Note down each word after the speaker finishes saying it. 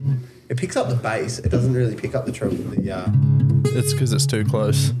It picks up the bass. It doesn't really pick up the treble. It's because it's too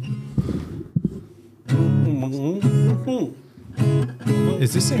close.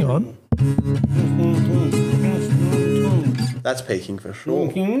 Is this thing on? That's peaking for sure.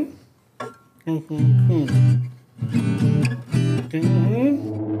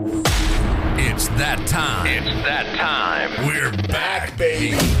 It's that time. It's that time. We're back,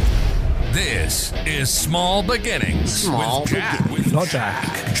 baby. This is Small Beginnings. Small with Jack. With Not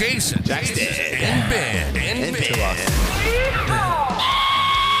Jack. Jason. And Ben. And Ben. To us.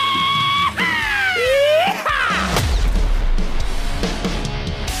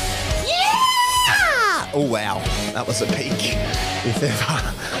 Oh, wow. That was a peak. If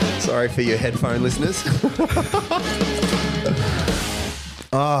ever. Sorry for your headphone listeners.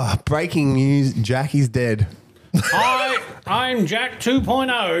 Breaking news. Jackie's dead. I'm Jack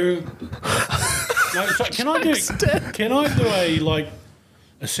 2.0. No, so can I do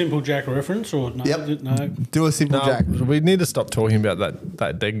a simple Jack reference or no? Yep. No. Do a simple No, Jack. we need to stop talking about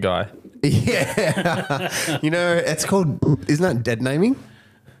that dead guy. Yeah. You know, it's called, isn't that dead naming?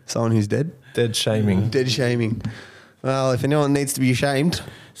 Someone who's dead? Dead shaming. Dead shaming. Well, if anyone needs to be ashamed.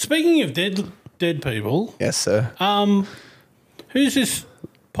 Speaking of dead people, Yes, sir. who's this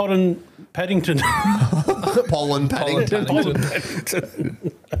Paddington? Pollen Paddington.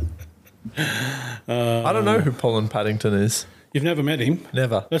 Paddington. I don't know who Pollen Paddington is. You've never met him?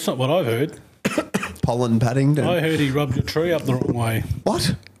 Never. That's not what I've heard. Pollen Paddington. I heard he rubbed your tree up the wrong way.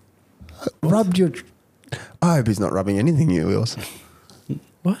 What? Rubbed your... I hope he's not rubbing anything you, Wills.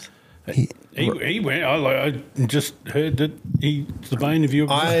 What? He went. I just heard that he's the bane of your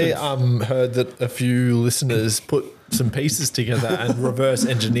I existence. heard that a few listeners put some pieces together and reverse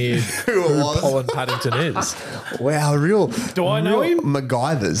engineered who Pollen Paddington is. Wow, real... Do I know him?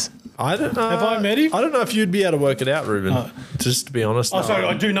 MacGyvers. I don't know. Have I met him? I don't know if you'd be able to work it out, Ruben. Just to be honest. Oh, sorry,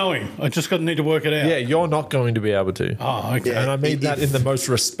 I do know him. I just need to work it out. Yeah, you're not going to be able to. Oh, okay. And I mean that in the most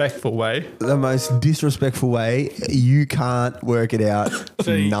respectful way. The most disrespectful way. You can't work it out.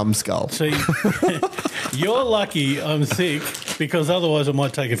 See- Numbskull. See, you're lucky I'm thick because otherwise I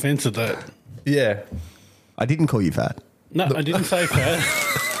might take offence at that. Yeah. I didn't call you fat. No, I didn't say fat.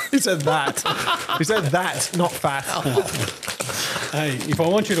 He said that. He said that, not fat. Hey, if I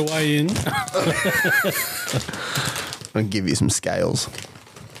want you to weigh in, I'll give you some scales.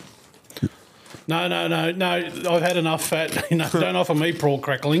 no. I've had enough fat. No, don't offer me pork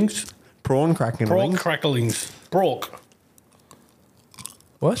cracklings. Prawn cracking. Pork cracklings. Pork.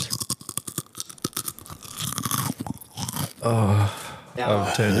 What? Oh,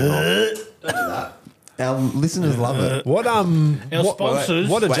 I've turned it off. Our listeners love it. What sponsors-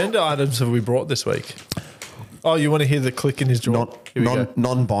 What agenda items have we brought this week? Oh, you want to hear the click in his jaw? Here we go.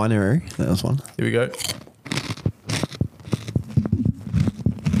 Non-binary. That was one. Here we go.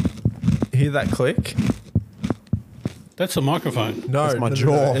 Hear that click? That's the microphone. No, That's my no,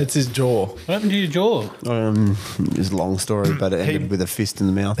 jaw. it's his jaw. What happened to your jaw? It's a long story, but it ended with a fist in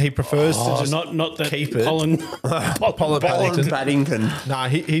the mouth. He prefers to just Not that keep it. pollen. Pollen Paddington. Paddington. Nah,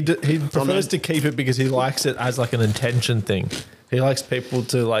 he prefers to keep it because he likes it as like an intention thing. He likes people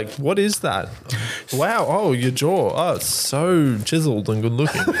to like, what is that? Wow, oh, your jaw. Oh, it's so chiseled and good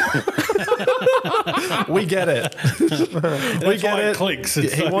looking. We get it. We get why it it. clicks.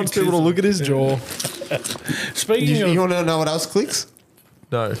 It's He so wants people to look at his jaw. Speaking You of, want to know what else clicks?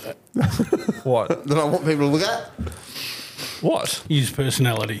 No. What? That I want people to look at? What? his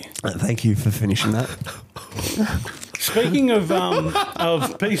personality. Thank you for finishing that. Speaking of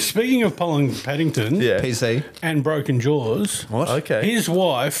speaking of Pollen Paddington Yeah. PC. and broken jaws, What? Okay. his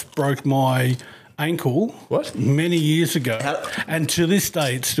wife broke my ankle What? many years ago, How- and to this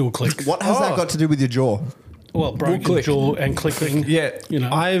day it still clicks. What has that got to do with your jaw? Well, broken click. jaw and clicking. Yeah. you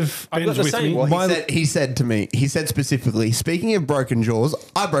know, I've got Ben's the with same. me. Well, My- he said to me, he said specifically, speaking of broken jaws,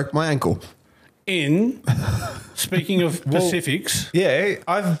 I broke my ankle. Speaking of Pacifics, Yeah,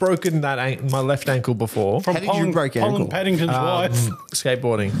 I've broken my left ankle before. from How did you break your Pollen ankle? Paddington's wife.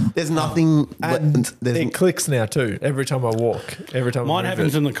 Skateboarding. There's nothing... And there's it clicks now too. Every time I walk. Every time Mine I move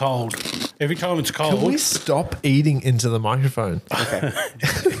happens it. in the cold. Every time it's Can cold. we stop eating into the microphone? Okay.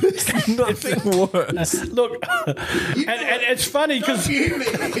 Nothing worse. Look, and it's funny because You're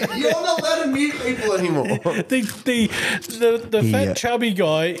not allowed to mute people anymore. the fat Yeah. chubby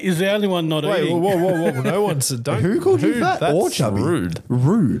guy is the only one not Wait, eating. whoa. No one said don't. Who called you fat That's or chubby? rude.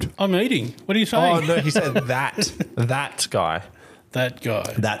 Rude. I'm eating. What are you Oh, saying? no, he said that. That guy. That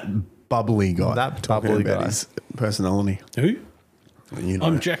guy. That bubbly guy. That talking bubbly about guy. his personality. Who? You know.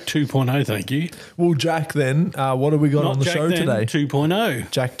 I'm Jack 2.0, thank you. Well, Jack, then, what have we got Not on the Jack show then, today? 2.0.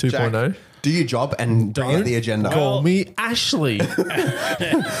 Jack 2.0. Do your job and bring out the agenda. Call me Ashley.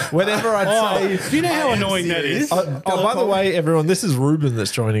 Whenever I'd say. Do you know how annoying that is? By the way, everyone, this is Ruben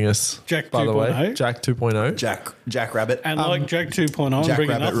that's joining us. Jack by the way, 2.0. Jack 2.0. Jack Rabbit. And like Jack 2.0, I'm Jack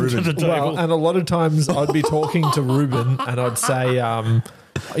bringing Rabbit nothing to Ruben. the table. Well, and a lot of times I'd be talking to Ruben and I'd say,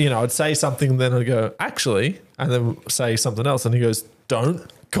 I'd say something, then I'd go, actually, and then say something else. And he goes,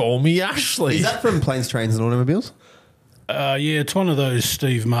 don't call me Ashley. Is that from Planes, Trains and Automobiles? Yeah, it's one of those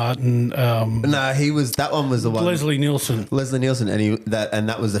Steve Martin, No, that one was the one. Leslie Nielsen. Leslie Nielsen, and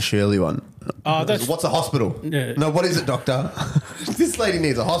that was the Shirley one. That's- What's a hospital? Yeah. No, what is it, doctor? This lady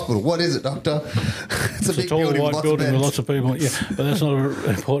needs a hospital. What is it, doctor? It's a It's big a tall building, white with building with lots lots of people. Yeah, but that's not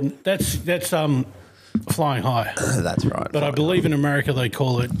important. That's flying high. That's right. But I believe in America they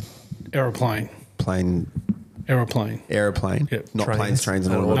call it aeroplane. Aeroplane. Aeroplane. Yep. Not Trains. planes, trains,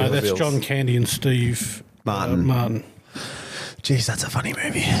 and No, No, automobiles. that's John Candy and Steve Martin. Martin. Jeez, that's a funny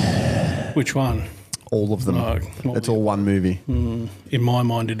movie. Which one? All of them. No, not It's the- all one movie. In my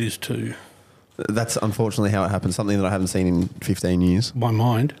mind, it is too. That's unfortunately how it happened. Something that I haven't seen in 15 years. My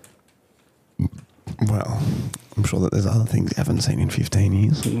mind. Well, I'm sure that there's other things you haven't seen in 15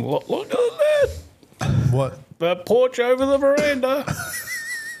 years. Look at that. What? The porch over the veranda.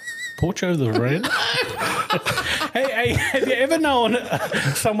 Porch over the veranda? hey, have you ever known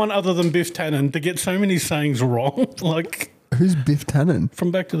someone other than Biff Tannen to get so many sayings wrong? Like Who's Biff Tannen?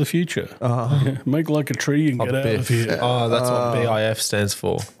 from Back to the Future. Yeah, make like a tree and get out of Biff. here. Oh, that's what BIF stands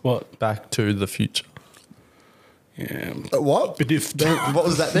for. What? Back to the Future. Yeah. What? Biff. What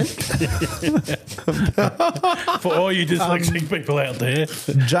was that then? For all you dyslexic people out there,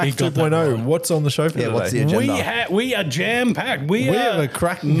 Jack he got that 2.0. right. What's on the show for Yeah, today? what's the agenda? We are jam packed. We have are a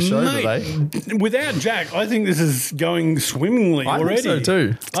cracking show today. Without Jack, I think this is going swimmingly I already. think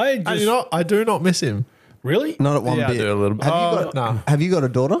so too. I I do not miss him. really? Not at one Yeah, I bit. do a little bit. Have you got a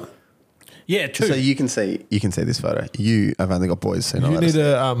daughter? Yeah, two. So you can see this photo. You have only got boys, so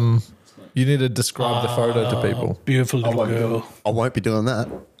You need to describe the photo to people. Beautiful little girl. I won't be doing that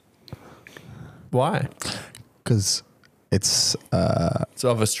Why? because it's It's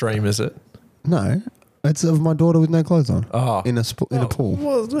of a stream, is it? no, it's of my daughter with no clothes on. Oh. in a pool.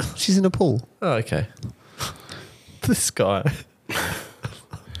 Well, She's in a pool. oh, okay. This guy.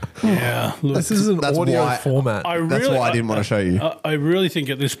 Yeah, look, This is an That's audio why- format. That's why I didn't want to show you. I really think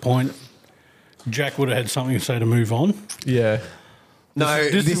at this point, Jack would have had something to say to move on. yeah. No,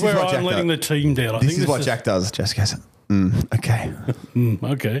 This is where what I'm Jack letting does. the team down. I This think is what Jack does. Jess goes, okay,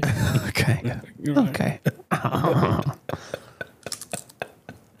 Okay. okay, You're right. okay.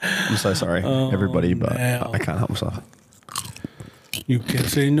 I'm so sorry, everybody, but now. I can't help myself. You can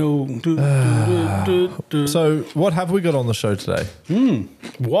say no. So, what have we got on the show today?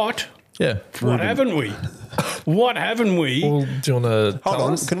 What? Yeah. What haven't we? What haven't we? Well, do you want to Hold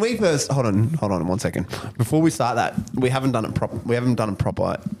on. Can we first hold on 1 second before we start that? We haven't done a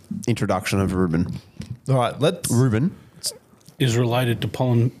proper introduction of Ruben. All right, let's. Ruben, Is related to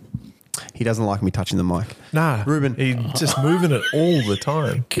pollen. he doesn't like me touching the mic. Nah, Ruben. He's just moving it all the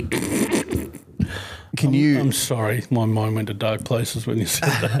time. Can you I'm sorry, my mind went to dark places when you said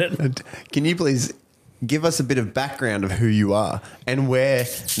that. can you please give us a bit of background of who you are and where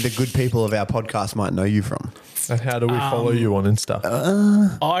the good people of our podcast might know you from? And how do we follow you on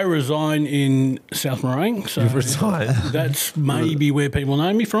Insta? I resign in South Morang, so You've resigned. that's maybe where people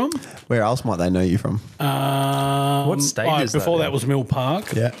know me from. Where else might they know you from? What stage is that Before in? that was Mill Park.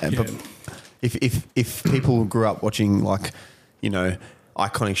 But if people grew up watching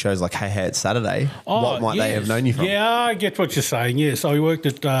iconic shows like Hey Hey It's Saturday, what might they have known you from? Yeah, I get what you're saying. Yes, I worked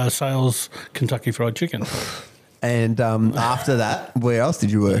at Sales Kentucky Fried Chicken. And after that, where else did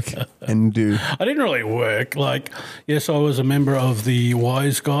you work and do? I didn't really work. Yes, I was a member of the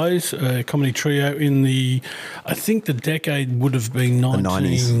Wise Guys comedy trio in I think the decade would have been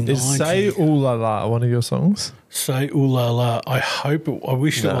 1990. Is Say Ooh La La one of your songs? Say Ooh La La. I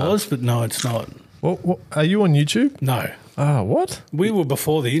wish it was, but no, it's not. What, are you on YouTube? No. Ah, what? We were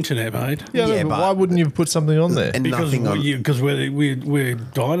before the internet, mate. Yeah, but why wouldn't you put something on there? And Because nothing on. we're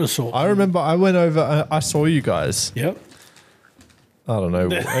dinosaurs. I remember I went over, I saw you guys. Yep. I don't know.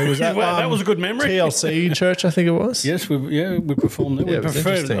 It was at, Well, that was a good memory. TLC church, I think it was. Yes, we performed there. Yeah, We it was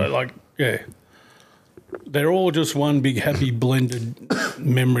preferred interesting. They're all just one big happy blended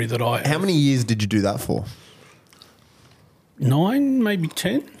memory that I have. How many years did you do that for? 9, maybe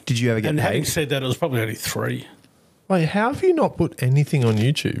 10. Did you ever get And having paid? said that, it was probably only 3. Wait, how have you not put anything on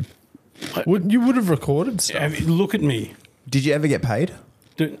YouTube? You would have recorded stuff. Look at me. Did you ever get paid?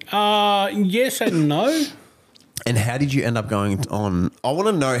 Yes and no. And how did you end up going on? I want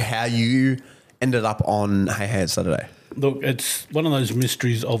to know how you ended up on Hey Hey It's Saturday. Look, it's one of those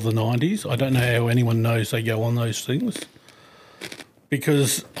mysteries of the 90s. I don't know how anyone knows they go on those things.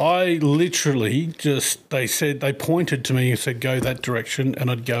 Because I literally they pointed to me and said, go that direction, and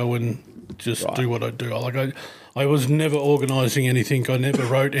I'd go and just do what I'd do. I was never organising anything. I never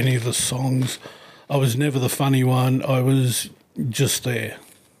wrote any of the songs. I was never the funny one. I was just there.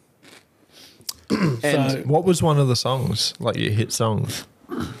 And what was one of the songs, like your hit songs?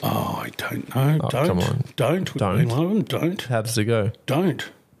 Oh, I don't know. Oh, come on. Don't. Don't. One of them, don't. How does it go? Don't.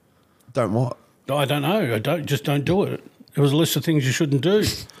 Don't what? I don't know. Don't do it. It was a list of things you shouldn't do.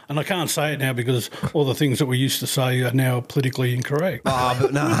 And I can't say it now because all the things that we used to say are now politically incorrect. Oh,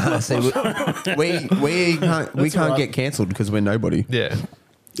 but no. See, we can't get cancelled because we're nobody. Yeah.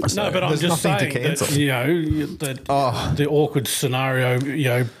 So no, but I'm just saying that, the awkward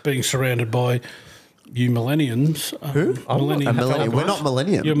scenario, being surrounded by you millenniums. Who? Millennium. We're not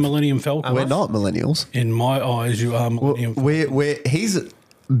millennium. You're Millennium Falcon. We're not millennials. In my eyes, you are Millennium Falcon. He's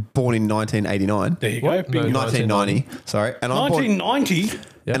born in 1989. There you go. 1990. Sorry. And 1990?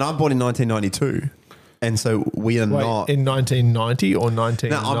 And I'm born in 1992. And so we are not. In 1990 or 1992?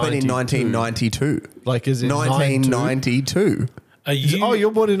 No, I'm born in 1992. Like, is it 1992?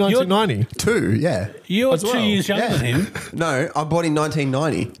 You're born in 1990? Two, yeah. You're 2 years younger than him. No, I'm born in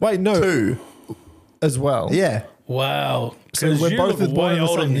 1990. Wait, no. Two. As well? Yeah. Wow. So we're both born in the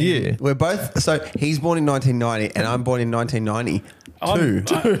same year. We're both. So he's born in 1990 and I'm born in 1990.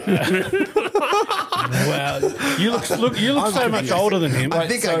 Wow. You look so much older than him. I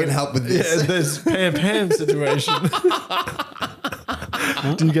think I can help with this. Yeah, there's Pam situation.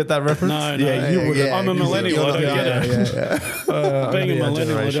 Do you get that reference? No. Yeah, I'm a millennial. I don't get it. Being a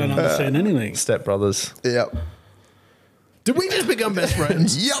millennial, I don't understand anything. Step Brothers. Yep. Did we just become best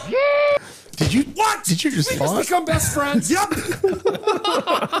friends? Yep. Did you just become best friends? Yep.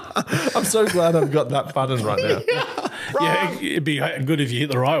 I'm so glad I've got that button right now. Yeah, it'd be good if you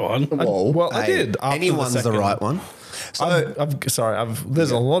hit the right one. I did. Anyone's the right one. So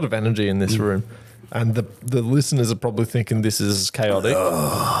there's a lot of energy in this room. And the listeners are probably thinking this is chaotic.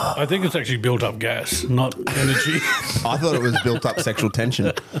 I think it's actually built up gas, not energy. I thought it was built up sexual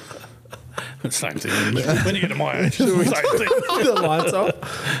tension. Same thing. When you get to my age, same thing. The lights off.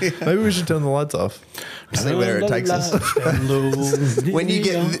 Maybe we should turn the lights off. See where it takes us. when you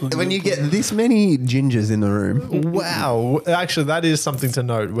get this many gingers in the room. Wow. Actually, that is something to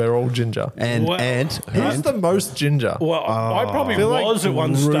note. We're all ginger. And who's the most ginger? Well, I probably was at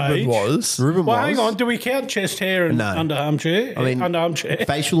one stage. Ruben was. Hang on. Do we count chest hair and underarm chair? Underarm chair.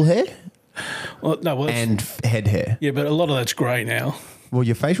 Facial hair? And head hair. Yeah, but a lot of that's grey now. Well,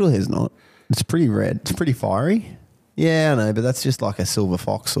 your facial hair's not. It's pretty red. It's pretty fiery. Yeah, I know, but that's just like a silver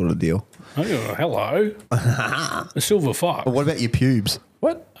fox sort of deal. Oh, hello. A silver fox. But what about your pubes?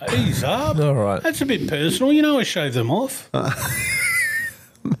 What? Ease up. All right. That's a bit personal. You know I shave them off.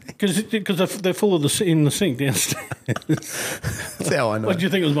 Because they're full of in the sink downstairs. That's how I know. What do you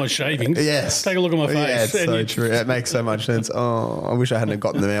think it was my shavings? Yes. Take a look at my face. Yeah, it's so true. It makes so much sense. Oh, I wish I hadn't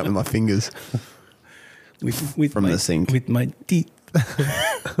gotten them out with my fingers. From the sink. With my teeth.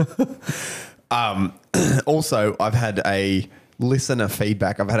 Also, I've had a listener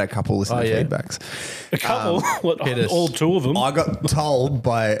feedback. I've had a couple listener feedbacks. A couple? All two of them? I got told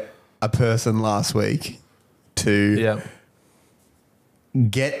by a person last week to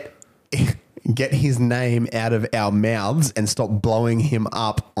get his name out of our mouths and stop blowing him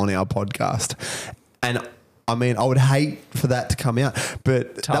up on our podcast. And I mean, I would hate for that to come out,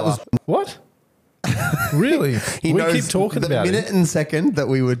 but that was what? Really? we keep talking about it. The minute and second that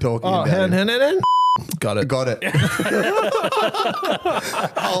we were talking about it. Got it.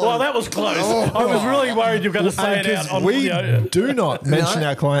 Well, that was close. I was really worried you were going to say it out. We do not mention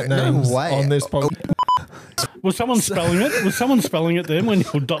our client names on this podcast. Was someone spelling it? Was someone spelling it then when you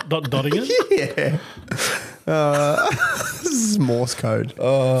were dotting Yeah. it? This is Morse code.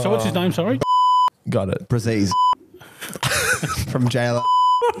 So what's his name, sorry? Got it. Braziz. From JLR.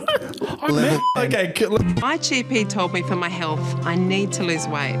 Okay. My GP told me for my health, I need to lose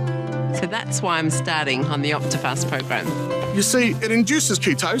weight. So that's why I'm starting on the Optifast program. You see, it induces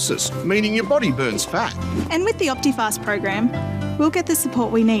ketosis, meaning your body burns fat. And with the Optifast program, we'll get the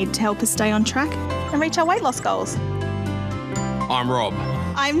support we need to help us stay on track and reach our weight loss goals. I'm Rob.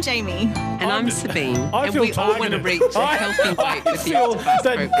 I'm Jamie. And I'm Sabine. And we all want to reach a healthy weight with the Optifast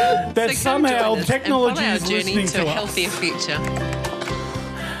program. That somehow technology is listening to a healthier future.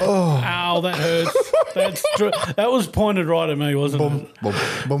 Oh. Ow, that hurts. That's true. That was pointed right at me, wasn't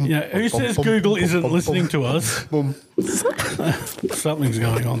it? Who says Google isn't listening to us? Something's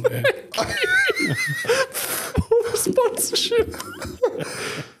going on there. Sponsorship.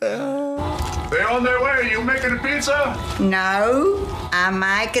 The on their way. You making a pizza? No, I'm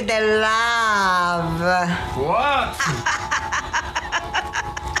making the love. What?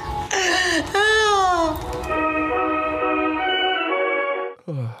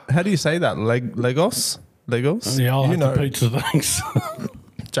 How do you say that? Legos? Legos? Yeah, I'll you have know. the pizza, thanks.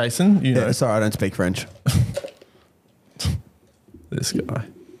 Jason, you know. Yeah, sorry, I don't speak French. This guy.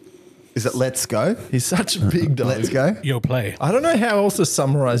 Is it let's go? He's such a big dog. Let's go. Your play. I don't know how else to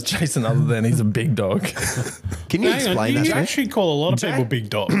summarize Jason other than he's a big dog. Can you Hang on, explain that you to me? actually call a lot of Jack- people big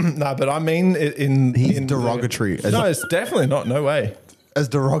dog. No, but I mean in He's in derogatory. No, it's definitely not. No way. As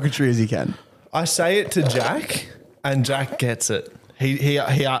derogatory as you can. I say it to Jack, and Jack gets it. He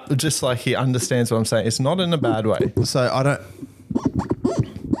just like he understands what I'm saying. It's not in a bad way. So I don't.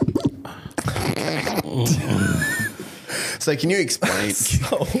 So can you explain?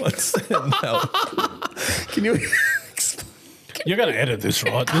 Oh, what's that now? Can you? You're going to edit this,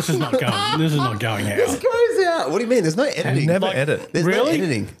 right? This is not going. This is not going out. This goes out. What do you mean? There's no editing. Never Like- edit. There's no Really?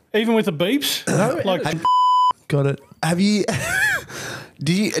 editing. Even with the beeps? Like, Got it. Have you?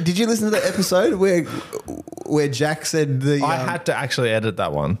 Did you listen to the episode where Jack said the? I had to actually edit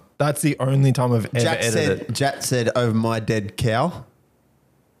that one. That's the only time I've ever edited it. Jack said over my dead cow.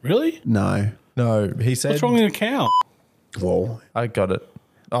 really? No. No, he said. What's wrong with a cow? Whoa. I got it.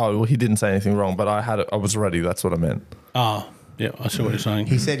 Oh, well, he didn't say anything wrong, but I had it. I was ready. That's what I meant. Ah, yeah, I see what you're saying.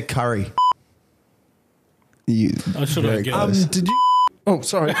 He said curry. You. I sort of very get close. Did you? Oh,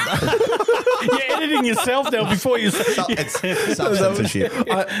 sorry. You're editing yourself now before you say. It's self-censorship.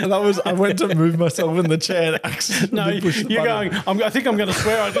 I went to move myself in the chair and accidentally No, pushed the you're button. going. I think I'm going to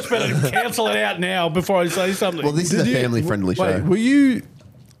swear. I just better cancel it out now before I say something. Well, this is a family-friendly show. Wait, were you?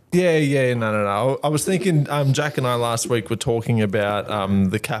 Yeah, no. I was thinking. Jack and I last week were talking about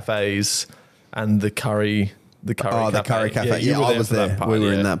the cafes and the curry. The curry. Oh, cafe. the curry cafe. you Yeah, were I was for that there. part, We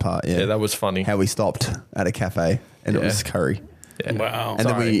were in yeah. that part. Yeah, that was funny. How we stopped at a cafe and it Yeah. was curry. Yeah. Wow. And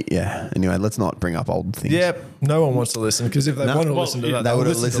then anyway, let's not bring up old things. Yeah, no one wants to listen because if they No. want to Well, listen to yeah, that, they they'll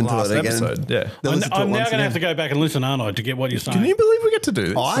would've listen to the last listened to it again. episode. Yeah. They'll listen to it I'm now once going to have to again. go back and listen, aren't I, to get what you're saying? Can you believe we get to do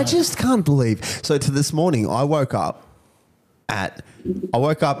this? I just can't believe. So to this morning, I woke up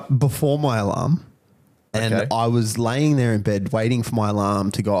before my alarm. And Okay. I was laying there in bed waiting for my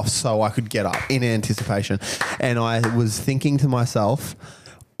alarm to go off so I could get up in anticipation. And I was thinking to myself,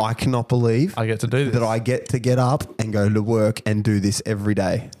 I cannot believe I get to do this. that I get to get up and go to work and do this every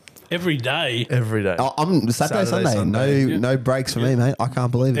day. Every day. every day. I'm Saturday, Sunday. No breaks for me, mate. I can't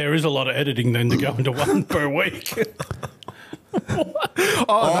believe it. There is a lot of editing then to go into one per week.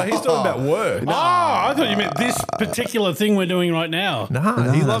 No, he's talking about work. Oh, I thought you meant this particular thing we're doing right now.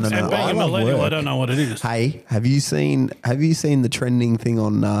 Nah, he loves no. And being I a love millennial, work. I don't know what it is. Hey, have you seen the trending thing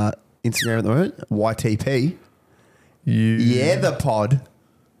on Instagram at the moment? YTP. Yeah, the pod.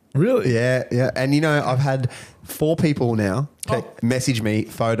 Really? Yeah. And I've had 4 people now message me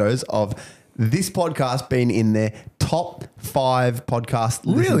photos of this podcast being in their top 5 podcasts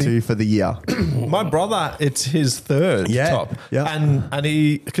listened Really? to for the year. My brother, it's his third Yeah, top. yeah. And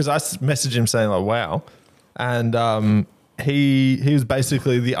he, because I messaged him saying like, wow. And he was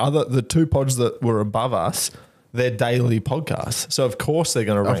basically the 2 pods that were above us, they're daily podcasts. So of course they're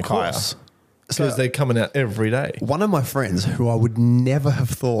going to rank higher. course. Because they're coming out every day. One of my friends who I would never have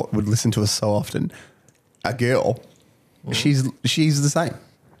thought would listen to us so often, a girl, she's the same.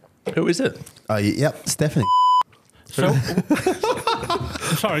 Who is it? Oh, yep, Stephanie. So,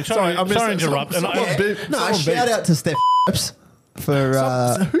 sorry to interrupt. And Shout out to Steph for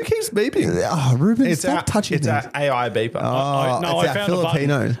Who keeps beeping? Ruben. Stop touching It's things. our AI beeper. it's our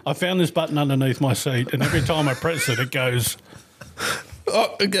Filipino. I found this button underneath my seat, and every time I press it, it goes.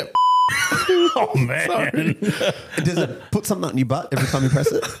 Oh, okay. Oh man! Does it put something on your butt every time you press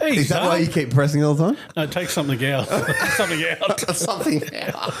it? Hey, Is that son. why you keep pressing it all the time? No, take something out. Something out. Something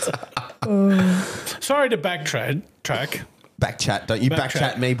out. Sorry to backtrack. Back chat. Don't you Back back chat.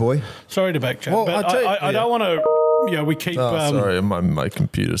 chat me, boy. Sorry to backtrack, Well, but I'll tell you- I don't want to. We keep. Sorry, my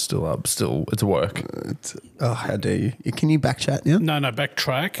computer's still up. Still, it's work. Oh, how dare you? Can you back chat now? No,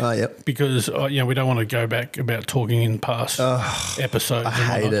 backtrack. Oh, yep. Because we don't want to go back about talking in past episodes. I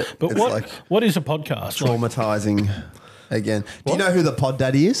hate it. But It's like what is a podcast? traumatizing again. Do you know who the pod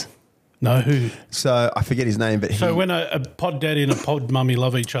daddy is? No, who? So I forget his name, but So when a pod daddy and a pod mummy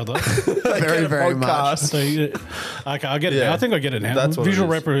love each other. very, very much. So, okay, I get it now. I think I get it now. That's what Visual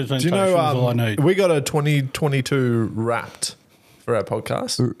it is. representation Do you know, is all I need. we got a 2022 Wrapped for our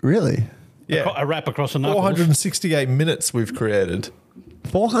podcast. Really? Yeah, A wrap across the knuckles. 468 minutes we've created.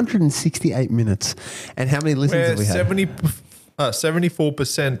 468 minutes. And how many listens We're have we had?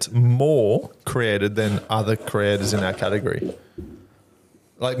 74% more created than other creators in our category.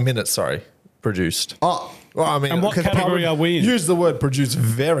 Like minutes, sorry. produced. Oh, Well, I mean, And what 'cause category are we in? Use the word produce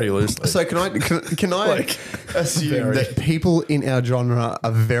very loosely. so can I Like, assume very. that people in our genre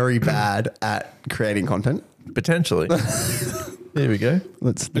are very bad at creating content? Potentially. There we go.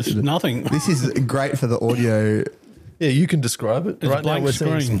 It's nothing. This is great for the audio. Yeah, you can describe it. It's right now blank we're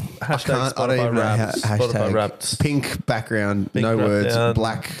seeing screen. hashtag I don't even know how, Spotify hashtag Wrapped. pink background, Pink no wrap words, down,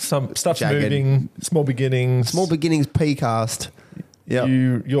 black, Some stuff's jagged. moving. Small beginnings. Small beginnings, Pcast. Yeah.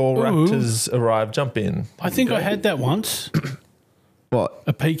 Your Ooh. Raptors arrive. Jump in. I think I had that once. What?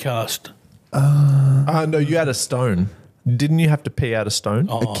 A P-cast. No, you had a stone. Didn't you have to pee out a stone?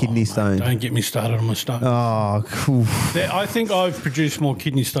 A kidney stone. Don't get me started on my stone. Oh, cool. I think I've produced more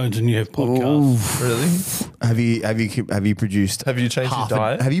kidney stones than you have podcasts. Really? Have you produced? Have you changed your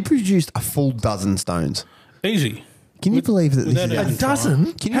diet? Have you produced a full dozen stones? Easy. Can you believe that this without is even A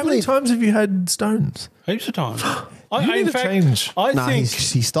dozen? Can you How many believe- times have you had stones? Heaps of times. You need to change. I Nah, think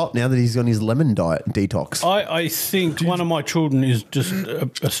he stopped now that he's on his lemon diet detox. I think one of my children is just a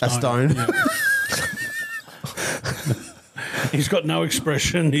stone. A stone. Yeah. He's got no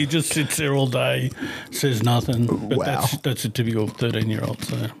expression. He just sits there all day, says nothing. But Wow. that's a typical 13-year-old.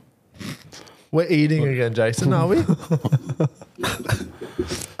 So We're eating again, Jason, are we?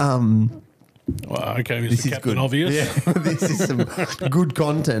 well, okay, This Mr. is Captain good. Obvious. Yeah, this is some good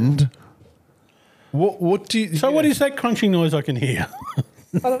content. What do you... So what is that crunching noise I can hear?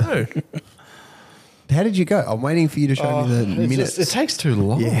 I don't know. How did you go? I'm waiting for you to show me the minutes. It takes too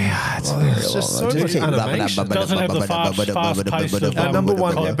long. Yeah, it's very it's just so much animation. Doesn't have the fast pace of Our number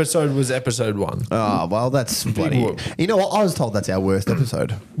one Yeah. episode was episode 1. Oh, well, that's bloody. whoop. You know what? I was told that's our worst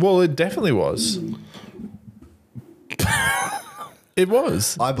episode. Well, it definitely was. It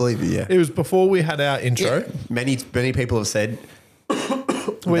was. I believe it, yeah. It was before we had our intro. Yeah. Many people have said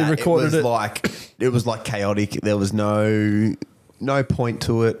We that recorded it. it was like chaotic. There was no point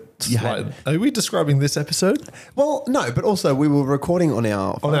to it. You had, Are we describing this episode? well, no, but also we were recording on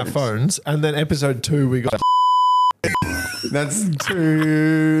our phones. On our phones. And then episode 2, we got... That's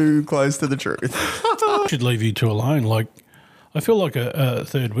too close to the truth. Should leave you two alone. Like, I feel like a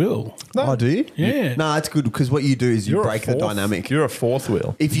third wheel. Oh, do you? Yeah. No, it's good because what you do is you You're a break the fourth- dynamic. You're a fourth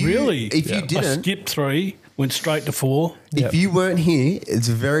wheel. If you Really? if you I didn't, skipped 3, went straight to 4. if you weren't here, it's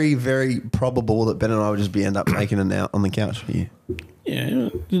very, very probable that Ben and I would just end up taking a nap on the couch for you. Yeah,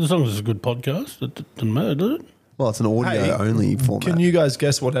 as long as it's a good podcast, it doesn't matter, does it? Well, it's an audio Hey, only format. Can you guys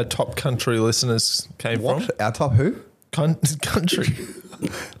guess what our top country listeners came what? from? Our top who? Country.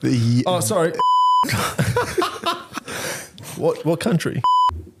 The Oh, sorry. What country?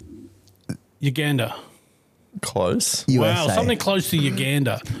 Uganda. Close. Wow, USA. something close to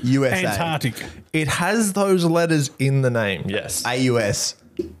Uganda. USA. Antarctic. It has those letters in the name. Yes. AUS.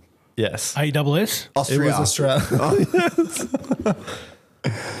 Yes. AWS. It Austria. was Australia.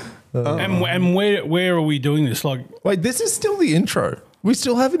 And where are we doing this? Like, Wait, this is still the intro. We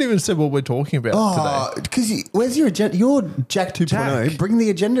still haven't even said what we're talking about Oh, today. because where's your agenda? You're Jack 2.0. Jack. Bring the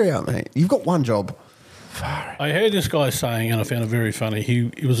agenda out, mate. You've got one job. I heard this guy saying, and I found it very funny.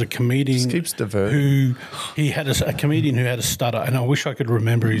 He was a comedian Just keeps diverting. he had a comedian who had a stutter, and I wish I could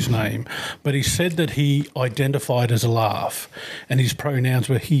remember his name. But he said that he identified as a laugh, and his pronouns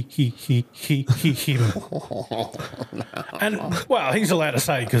were he, him. And well, he's allowed to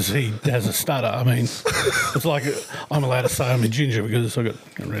say because he has a stutter. I mean, it's like I'm allowed to say I'm a ginger because I've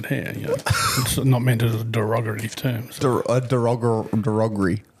got red hair. You know, it's not meant as a derogative term. So.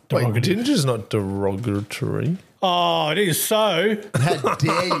 Derogatory. Wait, ginger's not derogatory. Oh, it is so. How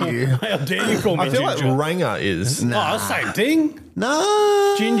dare you? How dare you call me I feel ginger? like Ranger is. Oh, same thing.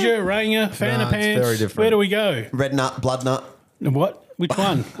 No. Ginger, Ranger, fan No, of it's pants. very different. Where do we go? Red nut, blood nut. What? Which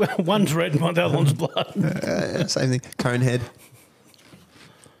one? One's red and the other one's blood. Same thing. Conehead.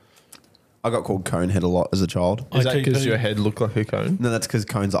 I got called Conehead a lot as a child. Is that because ITP. your head looked like a cone? No, that's because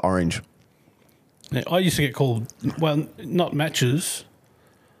cones are orange. Yeah, I used to get called, well, not matches.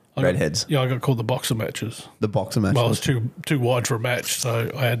 Redheads. Yeah, I got called the boxer matches. The boxer match. Well, it was too wide for a match, so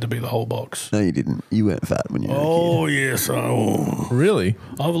I had to be the whole box. No, you didn't. You weren't fat when you were Oh, yes. Oh. Really?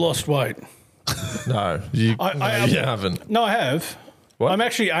 I've lost weight. No, you I haven't. No, I have. What? I'm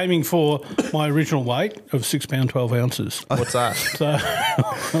actually aiming for my original weight of £6 12 ounces. What's that? So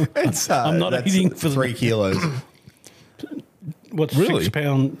It's, I'm not that's eating for 3 kilos. what's Really?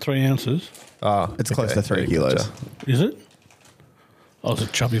 £6 3 ounces? Ah, It's close to 3 yeah, kilos. gotcha. Is it? I was a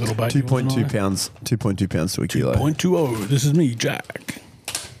chubby little baby. 2.2 pounds. 2.2 pounds to a kilo. 0.20. This is me, Jack.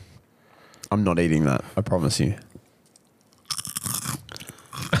 I'm not eating that. I promise you.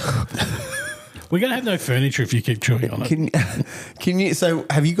 We're going to have no furniture if you keep chewing on it. Can you? So,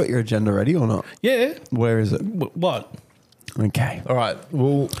 have you got your agenda ready or not? Yeah. Where is it? What? Okay. All right.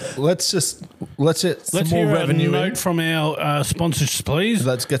 Well, let's get some Let's more hear revenue a note in. from our sponsors, please.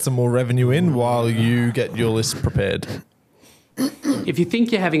 Let's get some more revenue in while you get your list prepared. If you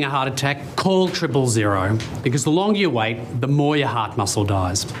think you're having a heart attack, call 000 because the longer you wait, the more your heart muscle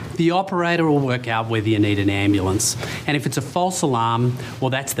dies. The operator will work out whether you need an ambulance. And if it's a false alarm, well,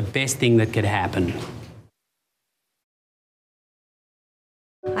 that's the best thing that could happen.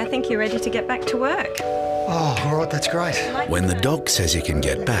 I think you're ready to get back to work. Oh, all right, that's great. When the doc says you can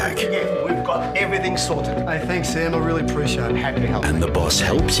get back. Yeah, we've got everything sorted. Hey, thanks, Sam. I really appreciate it. Happy to help. And the boss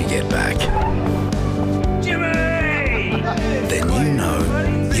helps you get back. Jimmy! Then you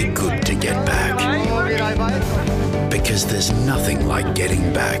know you're good to get back. Because there's nothing like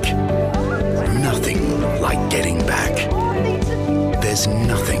getting back. Nothing like getting back. There's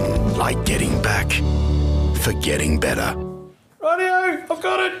nothing like getting back. For getting better. Radio, I've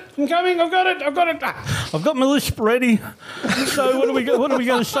got it. I'm coming. I've got it. I've got my lisp ready. So what are we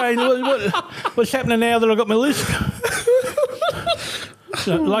going to say? What's happening now that I've got my lisp?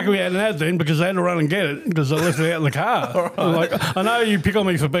 So, luckily we had an ad then because I had to run and get it because I left it out in the car. Right. Like, I know you pick on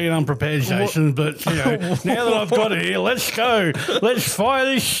me for being unprepared, Jason, but you know, now that I've got it here, let's go. Let's fire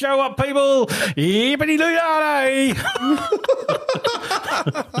this show up, people. Yippity-doo-dah-day.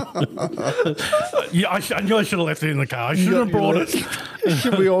 Yeah, I knew I should have left it in the car. I should have brought it.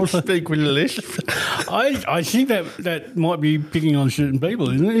 Should we all speak with lisp? I think that might be picking on certain people,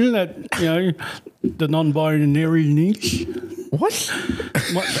 isn't it? Isn't that, you know, the non-binary niche? What?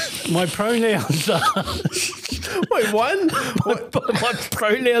 My pronouns are... Wait, what? My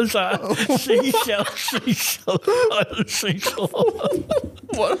pronouns are seashell.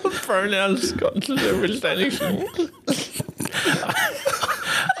 What have pronouns got to do with anything?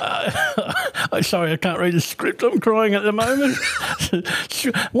 Sorry, I can't read the script. I'm crying at the moment.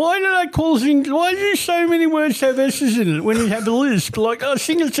 Why do so many words have S's in it when you have the list? Like, I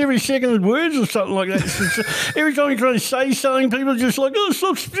think it's every second words or something like that. Every time you try to say something, people are just like, oh,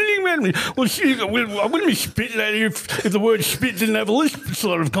 stop spitting at me. Well, I wouldn't be spitting at you if the word spit didn't have a lisp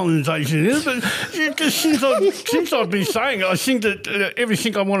sort of connotation in it. But since I've been saying it, I think that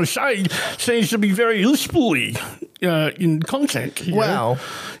everything I want to say seems to be very lisply in content. Wow.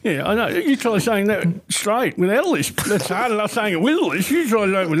 Yeah, I know. You try saying that straight without a lisp. That's hard enough saying it with a lisp. You try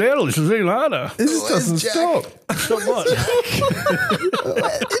saying it without a lisp. It's even harder. This doesn't stop. Stop what?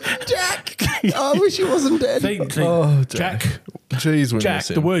 Jack. I wish he wasn't dead. See, Jack. Jeez, we Jack. miss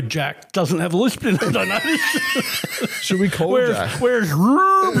him. The word Jack doesn't have a lisp in it. I noticed. Should we call Jack? Whereas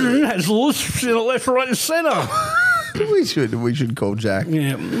Ruben has lisps in it left, right, and centre. We should call Jack.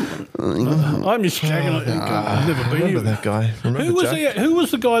 Yeah, I miss Jack. I've never been Remember here. that guy? Who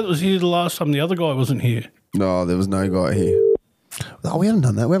was the guy that was here the last time? The other guy wasn't here. No, there was no guy here. Oh, we haven't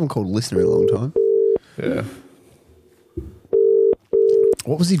done that. We haven't called a listener in a long time. Yeah.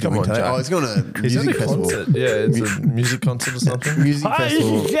 What was he doing on, today? Jack. Oh, he's going to a He's at music a festival. concert. Yeah, it's a music concert or something. Music Hi,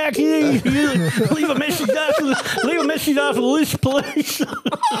 festival. this is Jackie. Leave a message after the list, please.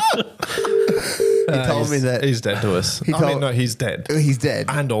 He told me that he's dead to us. He's dead. He's dead.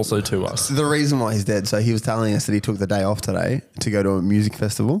 And also to us. The reason why he's dead, so he was telling us that he took the day off today to go to a music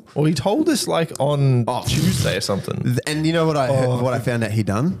festival. Well, he told us like on Tuesday or something. And you know what I found out he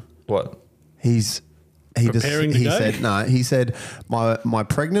done? What? He Preparing to go? He said my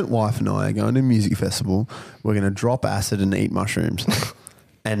pregnant wife and I are going to a music festival. We're going to drop acid and eat mushrooms.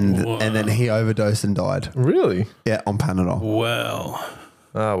 and then he overdosed and died. Really? Yeah, on Panadol. Wow.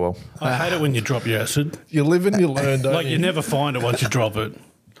 Oh, well. I hate it when you drop your acid. You live and you learn, don't Like you never find it once you drop it.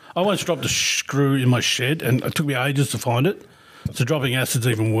 I once dropped a screw in my shed and it took me ages to find it. So dropping acid's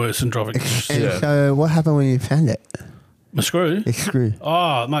even worse than dropping So what happened when you found it? my screw. The screw.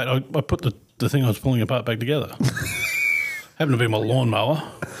 Oh, mate, I put the thing I was pulling apart back together. Happened to be my lawnmower.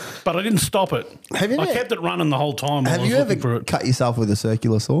 But I didn't stop it. I kept it running the whole time while I Have was you looking for ever it. cut yourself with a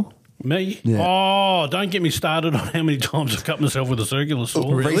circular saw? Me? Yeah. Oh, don't get me started on how many times I've cut myself with a circular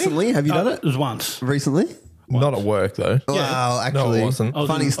saw. Recently? Have you done it? It was once. Recently? Not at work, though. Well, actually, No, it wasn't. funny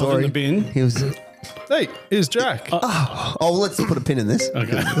I was story. in the bin. He was. Hey, here's Jack. Oh, let's put a pin in this.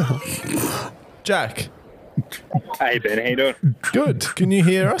 Okay. Jack. Hey, Ben, how you doing? Good. Can you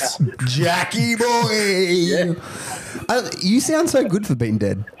hear us? Jackie boy. Yeah. You sound so good for being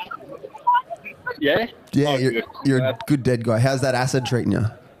dead. Yeah? Yeah, Oh, you're, good. you're a good dead guy. How's that acid treating you?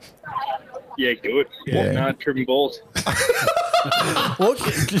 Yeah, good. Yeah. Walking on, tripping balls. Well,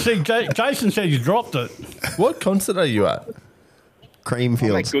 you see, Jason said you dropped it. What concert are you at? Cream I make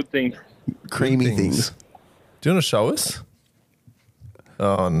fields. good things. Creamy things. Do you want to show us?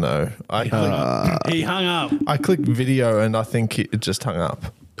 Oh, no. He hung up. I clicked video and I think it just hung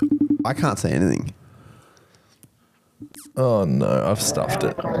up. I can't say anything. Oh no, I've stuffed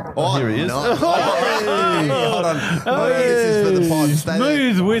it. Oh, here he is. no. Hey, hold on. This is for the pod. Stay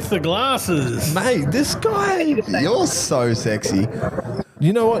there. Smooth with the glasses. Mate, this guy. You're so sexy.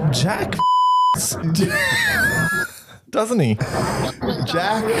 You know what? Jack doesn't he?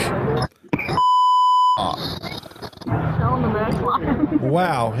 Jack.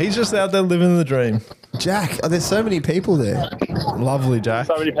 Wow, he's just out there living the dream. Jack, there's so many people there. Lovely, Jack.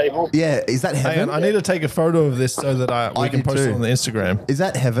 So many people. Yeah, is that Hang heaven? on, I need to take a photo of this so that we can do post it too. on the Instagram. Is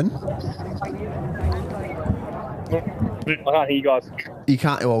that heaven? I can't hear you guys. You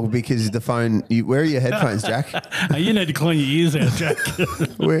can't, well, because the phone. Where are your headphones, Jack? Hey, you need to clean your ears out, Jack.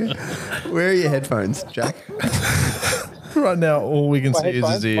 Where are your headphones, Jack? Right now, all we can see is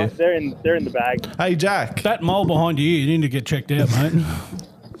his ear. They're in the bag. Hey, Jack. That mole behind your ear, you need to get checked out, mate.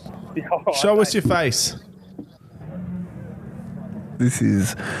 Show us your face. This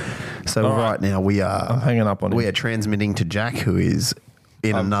is so. Right now, we are. I'm hanging up on him. We are transmitting to Jack, who is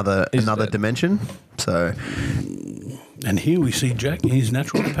in another dead. dimension. So, and here we see Jack in his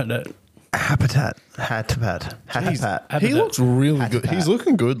natural habitat. Habitat. He looks really good. He's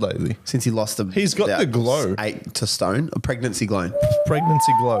looking good lately. Since he lost He's got the glow. 8 to stone, a pregnancy glow.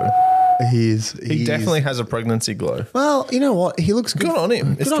 Pregnancy glow. He definitely has a pregnancy glow. Well, you know what? He looks good. Good on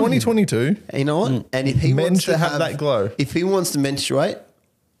him. It's Good on him. 2022. You know what? And if he Men wants should to have that glow. If he wants to menstruate,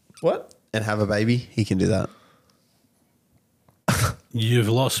 what? And have a baby, he can do that. You've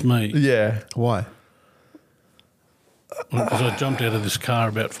lost me. Yeah. Why? Because I jumped out of this car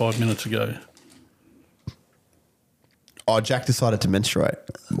about 5 minutes ago. Oh, Jack decided to menstruate.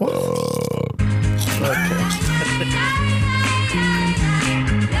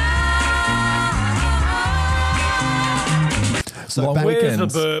 So Long back,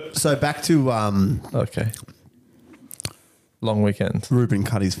 weekends. So back to Okay. Long weekend. Ruben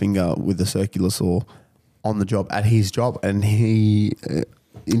cut his finger with a circular saw on the job at his job, and he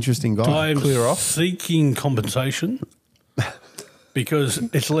interesting guy. I'm seeking compensation because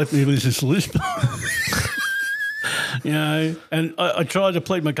it's left me with this lisp. You know, and I tried to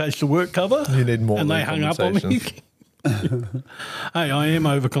plead my case to work cover. You need more and they hung up on me. Hey, I am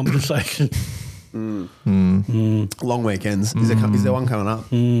overcompensation. Long weekends. Is there one coming up?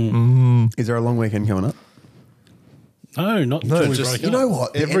 Is there a long weekend coming up? No, not No, until we just break You up. know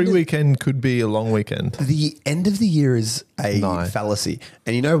what? Every weekend could be a long weekend. The end of the year is a fallacy,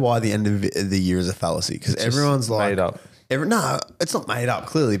 and you know why the end of the year is a fallacy? Because everyone's like made up. No, it's not made up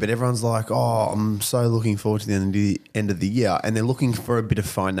clearly, but everyone's like, "Oh, I'm so looking forward to the end of the year," and they're looking for a bit of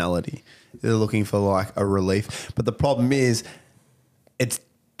finality. They're looking for like a relief, but the problem is, it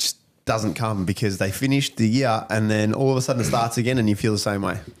just doesn't come because they finished the year and then all of a sudden it starts again, and you feel the same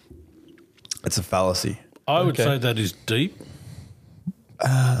way. It's a fallacy. I would say that is deep.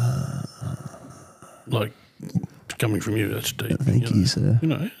 Like, coming from you, that's deep. Thank you, sir. You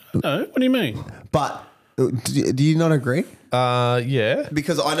know, no, what do you mean? But do you not agree? Yeah.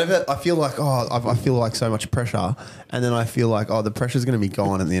 Because I feel like, I feel like so much pressure, and then I feel like, the pressure's going to be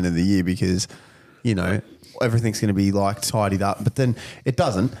gone at the end of the year because, you know, everything's going to be like tidied up, but then it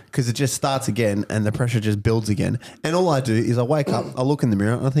doesn't because it just starts again and the pressure just builds again. And all I do is I wake up, I look in the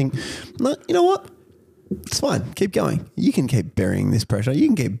mirror, and I think, no, you know what? It's fine. Keep going. You can keep burying this pressure. You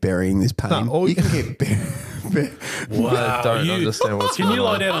can keep burying this pain. You can keep burying. I don't understand what's Can going you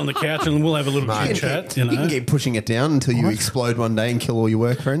lie on. down on the couch and we'll have a little chit chat? You know, You can keep pushing it down until you explode one day and kill all your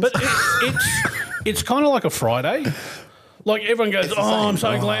work friends. but it's kind of like a Friday. Like everyone goes, I'm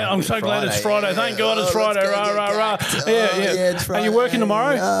so glad it's Friday. Thank God it's Friday. Rah, rah, rah. Yeah. it's Are you working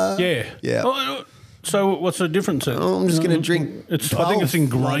tomorrow? Yeah. Yeah. Oh, so what's the difference then? I'm just going to drink. I think 12, it's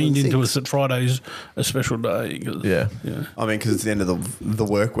ingrained 11, into 6. us that Friday's a special day. Yeah. I mean, because it's the end of the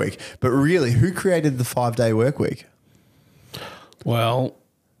work week. But really, who created the 5-day work week? Well,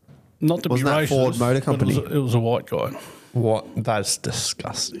 not to be Wasn't that racist, Ford Motor but Company? It was a white guy. What? That's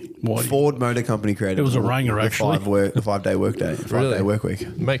disgusting. Whitey. Ford Motor Company created. It was a the- Ranger, the actually. 5-day work day. 5-day Really? work week.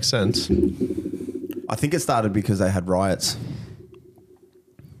 Makes sense. I think it started because they had riots.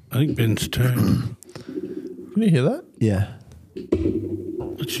 I think Ben's turn. Can you hear that? Yeah.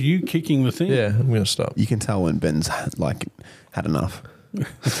 It's you kicking the thing. Yeah, I'm going to stop. You can tell when Ben's had enough.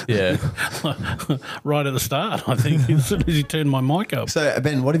 Yeah. Right at the start, I think, as soon as you turned my mic up. So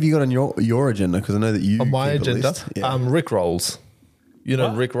Ben, what have you got on your agenda? Because I know that you On my keep a agenda, list. Yeah. Rick Rolls. You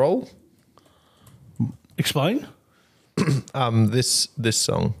know Rick Roll? Explain. This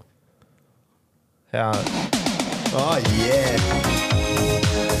song. How Oh yeah.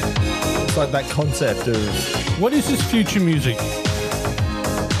 it's like that concept of What is this future music?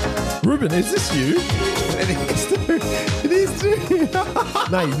 Ruben, is this you? It is too.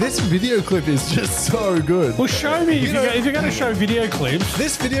 Mate, this video clip is just so good. Well, show me if you're going to show video clips.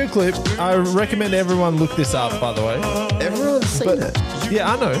 This video clip, I recommend everyone look this up, by the way. Everyone's seen it.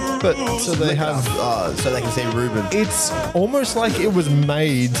 Yeah, I know. But so they have... so they can see Ruben. It's almost like it was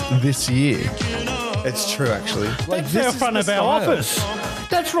made this year. It's true, actually. Like, That's this our is front the of our style. office.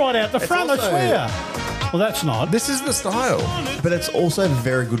 That's right out the front, I also- swear. Well, that's not. This is the style. But it's also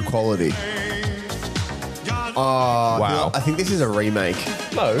very good quality. Wow. I think this is a remake.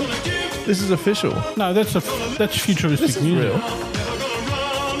 No, this is official. No, that's futuristic This is music. real.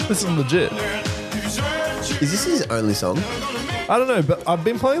 This is legit. Is this his only song? I don't know, but I've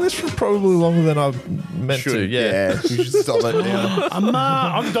been playing this for probably longer than I've meant to. Yeah. you should stop it now.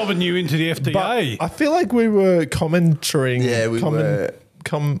 I'm dobbing you into the FDA. I feel like we were commentating. Yeah, we were.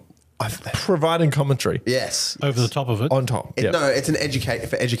 Providing commentary. Yes. Over the top of it. On top. It, yeah. No, it's an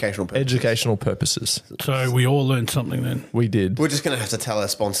for educational purposes. Educational purposes. So we all learned something then. We did. We're just going to have to tell our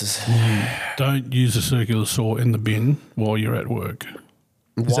sponsors. Don't use a circular saw in the bin while you're at work.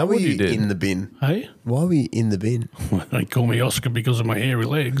 Is that Why were what you did? in the bin? Hey? Why were you in the bin? They call me Oscar because of my hairy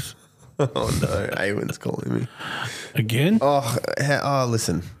legs. Oh, no. Awen's calling me. Again? Oh,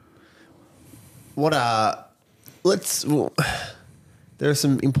 listen. What well, there are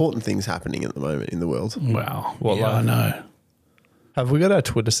some important things happening at the moment in the world. Wow. What, yeah, like? I know. Have we got our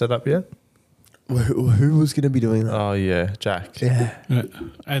Twitter set up yet? Who was going to be doing that? Oh, yeah, Jack. Yeah.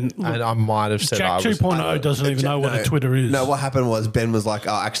 And I might have said Jack I was. 2.0 doesn't even know what a Twitter is. No, what happened was Ben was like,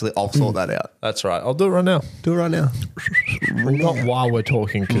 actually, I'll sort that out. That's right. I'll do it right now. Do it right now. Not while we're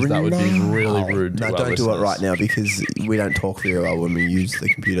talking, because that would be really rude. No, to our don't do it listeners. right now because we don't talk very well when we use the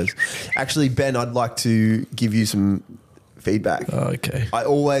computers. Actually, Ben, I'd like to give you some feedback. Okay. I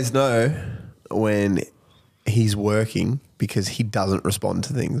always know when he's working because he doesn't respond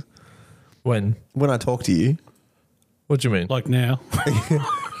to things. When I talk to you. What do you mean? Like now.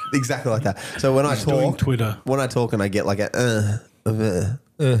 Exactly like that. So when I doing talk, Twitter. When I talk and I get like a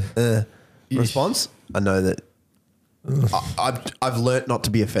response, I know that I've learnt not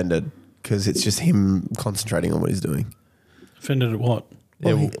to be offended because it's just him concentrating on what he's doing. Offended at what?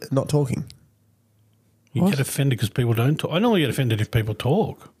 Well, not talking. You get offended because people don't talk. I normally get offended if people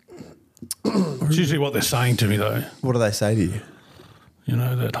talk. It's usually what they're saying to me, though. What do they say to you? You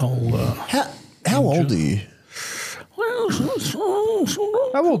know, that whole... How old are you?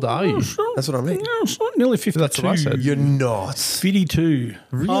 How old are you? That's what I mean. Nearly 52. That's what I said. You're not. 52.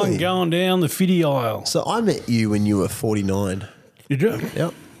 Really? I'm going down the fiddy aisle. So I met you when you were 49. Did you?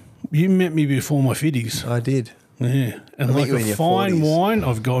 Yep. You met me before my fiddies. I did. Yeah. And I met like you in a your fine 40s. wine,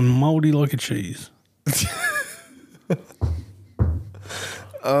 I've gone mouldy like a cheese.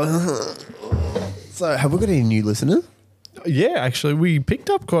 So have we got any new listeners? Yeah, actually, we picked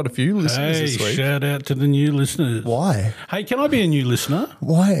up quite a few listeners Hey, this week. shout out to the new listeners. Why? Hey, can I be a new listener?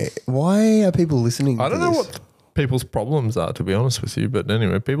 Why are people listening I to don't know this? what people's problems are, to be honest with you, but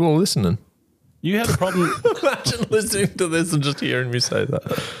anyway, people are listening. You had a problem. Imagine listening to this and just hearing me say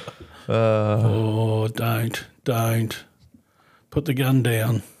that. Oh, don't. Put the gun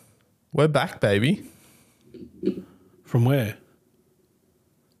down. We're back, baby. From where?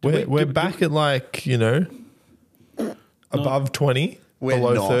 We're back at like, above 20, We're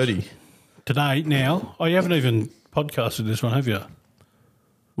below not. 30. Today, now? Oh, you haven't even podcasted this one, have you?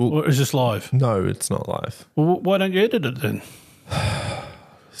 Or is this live? No, it's not live. Well, why don't you edit it then?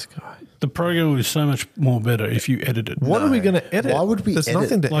 This guy. The program is so much more better if you edit it. What are we going to edit? Why would we There's edit?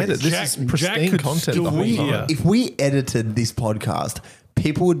 nothing to Like edit. Jack- This is Jack pristine could content still the whole be time. here. If we edited this podcast,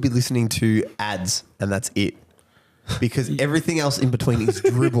 people would be listening to ads and that's it. Because everything else in between is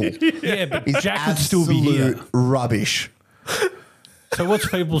dribble. Yeah, but It's Jack could still be here. absolute rubbish. So what's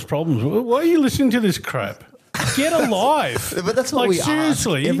people's problems? Why are you listening to this crap? Get alive. But that's what Like, we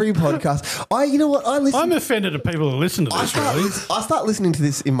seriously? ask every podcast. You know what? I listen. I'm offended at people who listen to this, really. I start listening to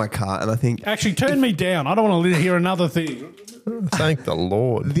this in my car and I think Actually, turn me down. I don't want to hear another thing. Thank the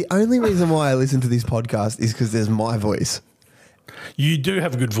Lord. the only reason why I listen to this podcast is because there's my voice. You do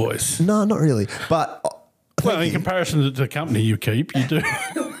have a good voice. No, not really. But Well, in comparison to the company you keep, you do.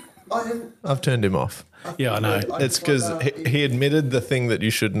 I've turned him off. Yeah, I know. It's because he admitted the thing that you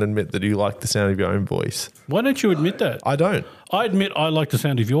shouldn't admit, that you like the sound of your own voice. Why don't you admit that? I don't. I admit I like the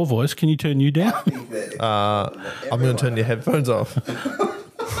sound of your voice. Can you turn you down? I'm going to turn your headphones off.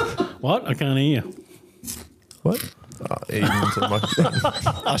 What? I can't hear. What? Even to the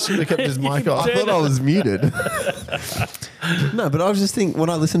microphone. I should have kept his mic off. I thought I was muted. No, but I was just thinking when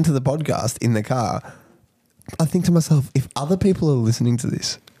I listen to the podcast in the car, I think to myself, if other people are listening to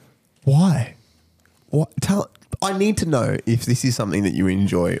this, why? What? I need to know if this is something that you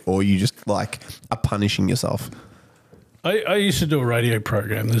enjoy or you just like are punishing yourself. I used to do a radio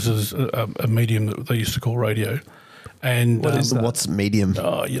program. This is a medium that they used to call radio. And what's medium?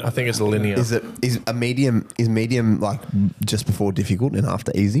 I think it's linear. Is medium like just before difficult and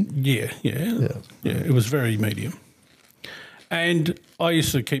after easy? Yeah. It was very medium. And I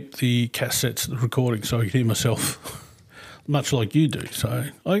used to keep the cassettes, the recording, so I could hear myself, much like you do. So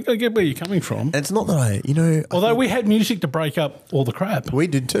I get where you're coming from. And it's not that although we had music to break up all the crap. We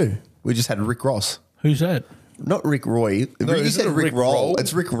did too. We just had Rick Ross. Who's that? Not Rick Roy. No, you said Rick Roll. Roll?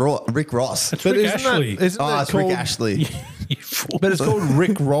 It's Rick Ross. It's Rick Ashley. It's Rick Ashley. But it's called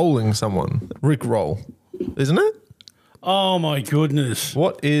Rick Rolling someone. Rick Roll. Isn't it? Oh, my goodness.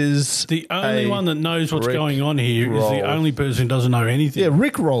 What is the only one that knows what's Rick going on here Roll? is the only person who doesn't know anything. Yeah,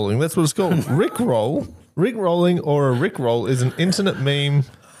 Rick Rolling. That's what it's called. Rick Roll. Rick Rolling or a Rick Roll is an internet meme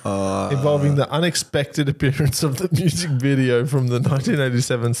involving the unexpected appearance of the music video from the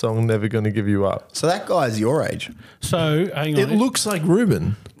 1987 song Never Gonna Give You Up. So that guy's your age. So, hang on. It looks like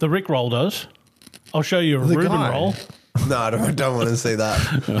Ruben. The Rick Roll does. I'll show you a Ruben roll. No, I don't want to see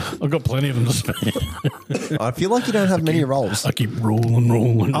that. I've got plenty of them to spare. I feel like you don't have many rolls. I keep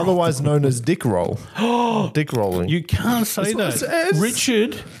rolling. Otherwise known as Dick Roll. Dick rolling. You can't say That's what that. it says.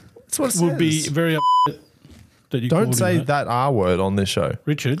 Richard That's what it would be says. very upset that you Don't called say him that R word on this show.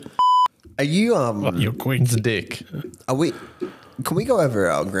 Richard. Are you you're quick. It's a dick. Are we? Can we go over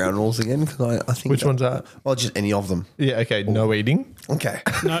our ground rules again? Because I think Which one's that? Well, just any of them. Yeah, okay. No eating. Okay.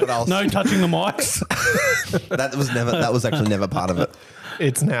 No, no touching the mics. That was actually never part of it.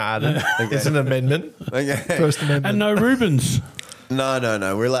 It's now added. It's an amendment. Okay. First amendment. And no Rubens. No.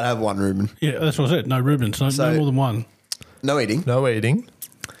 We're allowed to have one Reuben. Yeah, that's what I said. No Rubens. No more than one. No eating. No eating.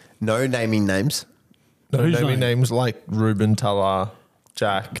 No naming names. No Who's naming name? names like Ruben, Talar,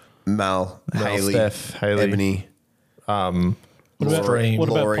 Jack, Mal, Haley, Steph, Haley, Ebony. Stream, What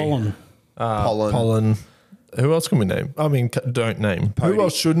about Laurie. pollen? Pollen. Who else can we name? I mean, don't name. Pody. Who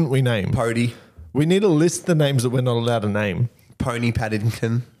else shouldn't we name? Pody. We need to list the names that we're not allowed to name. Pony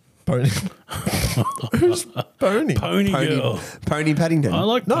Paddington. Pony. Who's Pony? Pony girl. Pony Paddington. I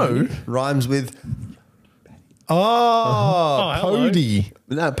like No. Rhymes with Oh, hello. Pody.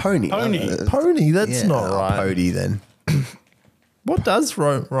 no pony. Pony. Pony, that's Yeah, not right. Pody then. What does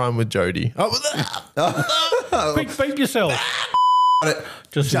rhyme with Jody? Oh, Quick, beat yourself.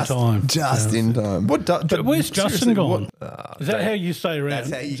 Just in time. Just in time. what do, Where's Justin gone? what- Is that how you stay around? That's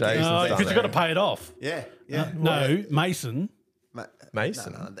how you Jason's get done Because you've got to pay it off. Yeah. Yeah. No, Mason.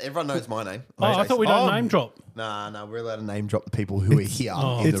 Mason. No, everyone knows my name. Oh, I thought we don't name drop. No, we're allowed to name drop the people who are here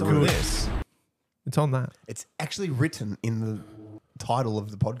in It's the on room. this. It's on that. It's actually written in the title of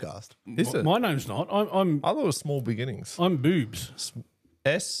the podcast. Is it? My name's not. I'm I thought it was Small Beginnings. Boobs.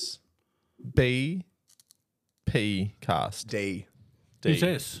 SBP cast. D. D. Who's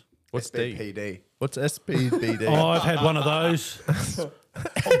S? What's D? SPD. What's SBBD? Oh, I've had one of those.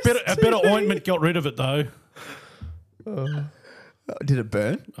 a bit of ointment got rid of it though. Did it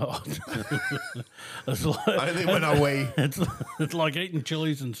burn? Oh. It's like, Only when I wee. it's like eating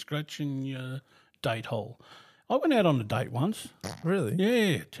chilies and scratching your date hole. I went out on a date once. Really?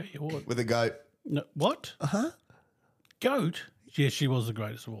 Yeah, tell you what. With a goat. No, what? Goat? Yeah, she was the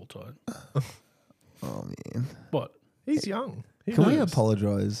greatest of all time. Oh, man. What? He's young. He Can we moves.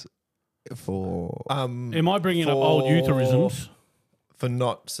 apologise for... Am I bringing up old eutherisms? For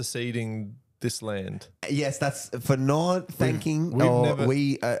not seceding this land. Yes, that's for not thanking... we've never-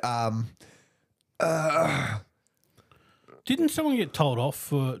 Didn't someone get told off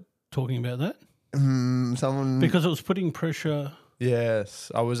for talking about that? someone... Because it was putting pressure...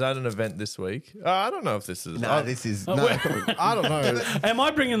 Yes, I was at an event this week. I don't know if this is. No, this is... Oh, no. I don't know. Am I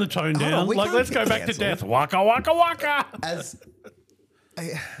bringing the tone Hold on, down? we Like, can't let's go get back to cancelled. death. Waka, waka, waka.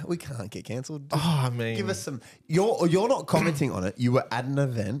 We can't get cancelled. Oh, I mean, Give us some... You're not commenting on it. You were at an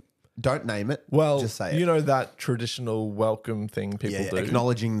event. Don't name it. well, just say it. you know that traditional welcome thing people do.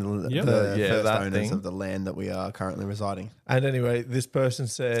 acknowledging Yep. the Yeah, first that owners thing. of the land that we are currently residing. And anyway, this person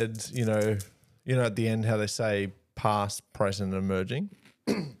said, you know, at the end how they say past, present, and emerging.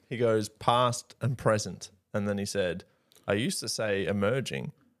 He goes past and present, and then he said, "I used to say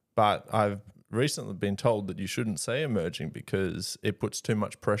emerging, but I've recently been told that you shouldn't say emerging because it puts too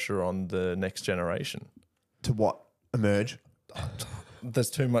much pressure on the next generation. To what? Emerge? There's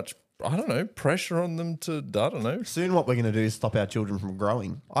too much, I don't know, pressure on them to, I don't know. Soon what we're going to do is stop our children from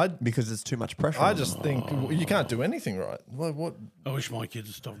growing because there's too much pressure I on just think you can't do anything right. What? I wish my kids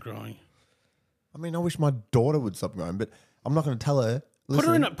would stop growing. I mean, I wish my daughter would stop growing, but I'm not going to tell her. Put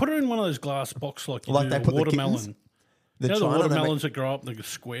her Listen, in one of those glass boxes like you Like do they a put the watermelon. kittens? The You know, China, the they watermelons that grow up the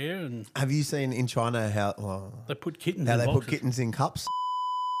square and have you seen in China how they put kittens how in they boxes. put kittens in cups?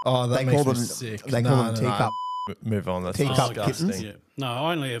 Oh, that They makes call me them- sick. they call them teacup. Move on. That's Teacup disgusting. kittens? Yeah. No,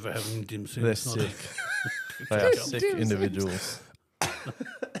 I only ever have them in dim sum. They're It's not sick. a- They are sick individuals.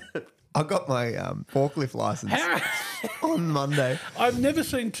 I got my forklift license on Monday. I've never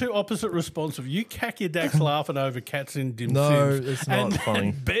seen two opposite responses. You cack your dacks laughing over cats in dim No, sims. it's not funny.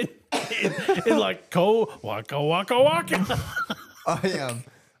 And Ben is like, cool, waka, waka, waka.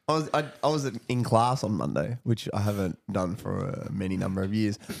 I was in class on Monday, which I haven't done for a many number of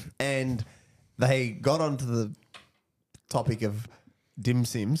years, and they got onto the topic of dim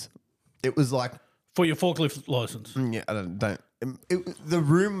sims. It was like For your forklift license. yeah, I don't. The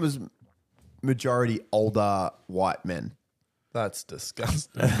room was majority older white men. That's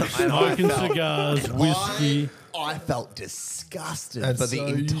disgusting. Smoking cigars, whiskey. I felt disgusted And for the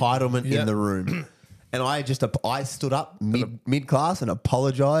so entitlement yeah. in the room. And I stood up mid class and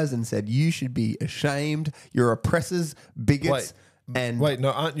apologized and said, "You should be ashamed. You're oppressors, bigots." Wait, no,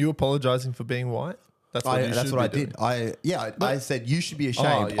 aren't you apologizing for being white? That's what I did. I said you should be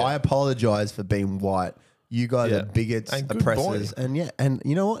ashamed. yeah. I apologize for being white. You guys Yeah. are bigots, And good oppressors, boy. and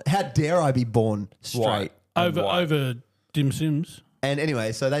you know what? How dare I be born straight? White. And white. Over dim sims. And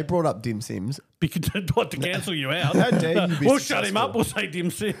anyway, so they brought up dim sims. Because what to cancel you out? How dare you be We'll shut him successful. up. We'll say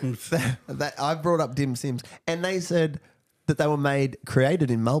dim sims. I brought up dim sims, and they said that they were created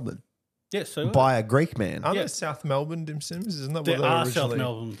in Melbourne Yes, so by a Greek man. Aren't they South Melbourne dim sims? Isn't that what there they are originally? South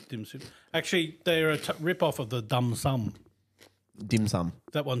Melbourne dim sims. Actually, they're a rip-off of the Dum Sum. Dim sum.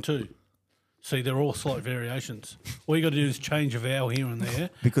 That one too. See, they're all slight variations. All you got to do is change a vowel here and there,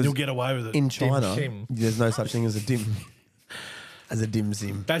 Because you'll get away with it. In China, sim. there's no such thing as a dim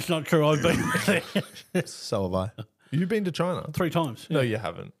sim. That's not true. I've been there So have I. You've been to China? 3 times. No, you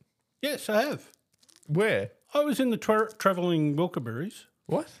haven't. Yes, I have. Where? I was in the travelling Wilkaberries.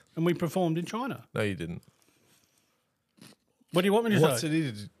 What? And we performed in China. No, you didn't. What do you want me to What say?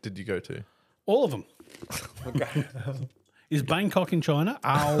 city did you go to? All of them. Okay. Is Bangkok in China?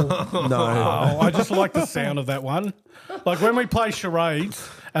 Ow. No. Ow. I just like the sound of that one. Like when we play charades,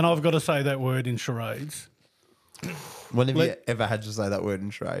 and I've got to say that word in charades. When have you ever had to say that word in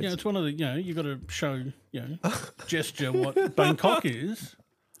charades? Yeah, it's one of the, you got to show, gesture what Bangkok is.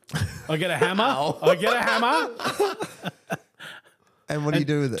 I get a hammer. And what do you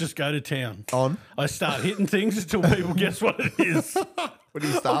do with it? Just go to town. On? I start hitting things until people guess what it is. What do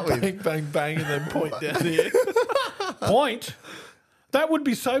you start with? Bang, bang, bang, and then point down here. Point? That would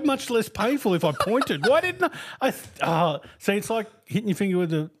be so much less painful if I pointed. Why didn't I? See, it's like hitting your finger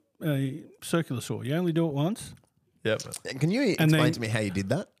with a circular saw. You only do it once. Yep. Can you explain then- to me how you did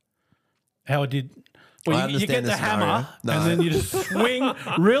that? How I did. Well, I you get understand the the scenario. hammer No. and then you just swing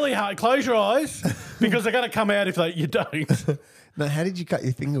really hard. Close your eyes because they're going to come out if you don't. No, how did you cut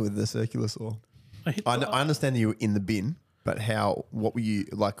your finger with the circular saw? I understand that you were in the bin, but how? What were you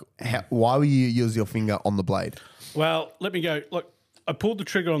like? Why were you use your finger on the blade? Well, let me go. Look, I pulled the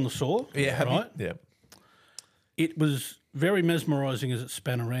trigger on the saw. Yeah. right. Yeah. It was very mesmerising as it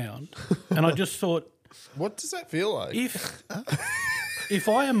span around, and I just thought, What does that feel like? if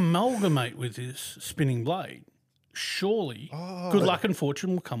I amalgamate with this spinning blade, surely good luck and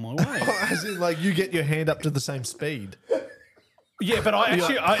fortune will come my way. As in, like, you get your hand up to the same speed. Yeah, but I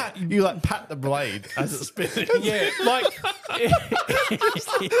actually, You pat the blade as it's spinning. yeah, like,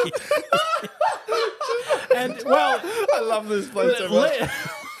 and well, I love this blade so much.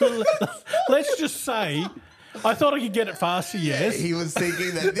 let's just say, I thought I could get it faster. Yes, He was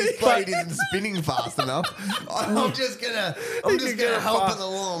thinking that this blade isn't spinning fast enough. I'm just gonna help it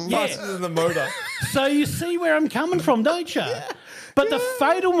along. Yeah. Faster than the motor. So you see where I'm coming from, don't you? But the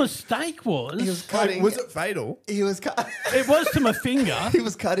fatal mistake He was was cutting. Was it fatal? He was cut. it was to my finger, He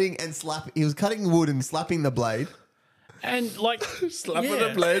was cutting and He was cutting wood and slapping the blade. and like Slapping yeah,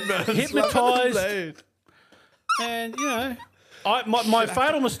 the blade, man. hypnotised. Slapping the blade. And my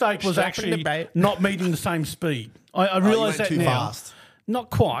fatal mistake was Slapping actually the bait. not meeting the same speed. I You realised went that too now. fast. Not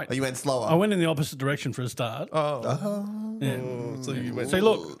quite. Oh, you went slower. I went in the opposite direction for a start. Oh, so you went. See,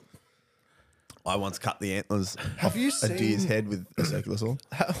 look, I once cut the antlers Have you a deer's seen? head with a circular saw.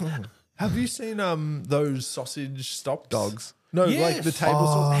 Have you seen those sausage stops? Dogs. No, Yes. like the table Oh,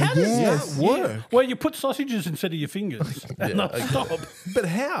 sausage. How does yes. that work? yeah. Well, you put sausages instead of your fingers, and they'll stop. But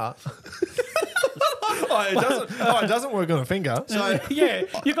how? it doesn't work on a finger. So Yeah,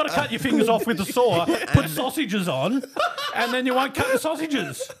 you've got to cut your fingers off with a saw, put sausages on, and then you won't cut the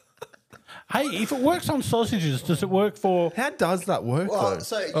sausages. Hey, if it works on sausages, does it work for... How does that work? Well, though?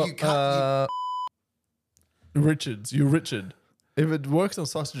 so you cut. Richards, you're Richard. If it works on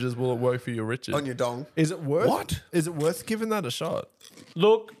sausages, will it work for your Richard? On your dong. Is it worth? What? Is it worth giving that a shot?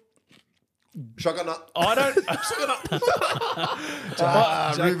 Look, Shotgun nut. I don't.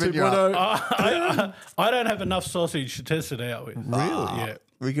 Jack Ruben, you're 2.0. I don't have enough sausage to test it out with. Really? Yeah.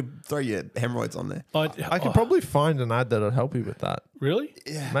 We could throw your hemorrhoids on there. I could probably find an ad that'll help you with that. Really?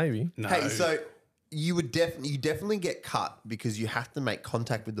 Yeah. Maybe. No. Hey, so you would definitely get cut because you have to make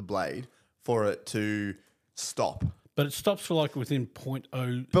contact with the blade for it to stop. But it stops for like within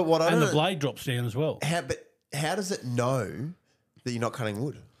 0.0. But what I and don't the know- blade drops down as well. How does it know that you're not cutting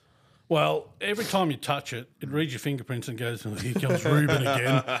wood? Well, every time you touch it, it reads your fingerprints and goes, oh, here comes Ruben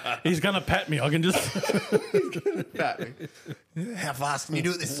again. He's going to pat me. I can just... How fast can you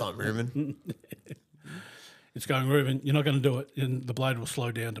do it this time, Ruben? It's going, Ruben, you're not going to do it. And the blade will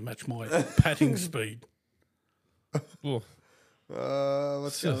slow down to match my patting speed. Oh.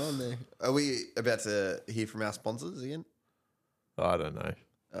 What's going on there? Are we about to hear from our sponsors again? I don't know.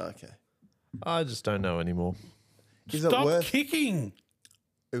 Okay. I just don't know anymore. Stop kicking.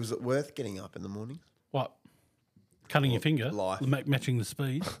 Was it worth getting up in the morning? What? Cutting your finger? Life. Matching the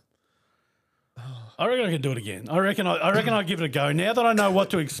speed? I reckon I can do it again. I reckon I'd give it a go. Now that I know what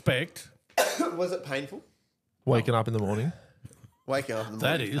to expect. Was it painful? Waking up in the morning? Waking up in the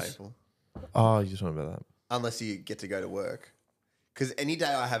That morning is. painful. Oh, you're talking about that. Unless you get to go to work. Because any day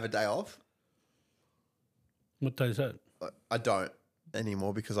I have a day off, What day is that? I don't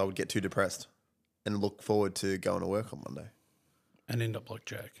anymore because I would get too depressed and look forward to going to work on Monday. And end up like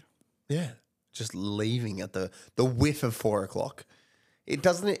Jack. Yeah. Just leaving at the whiff of 4 o'clock. It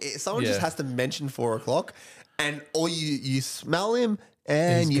doesn't, someone just Yeah. has to mention 4 o'clock and or you smell him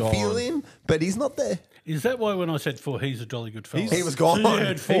and He's you feel gone. him, but he's not there. Is that why when I said 4, he's a jolly good fella? He was gone. As soon as you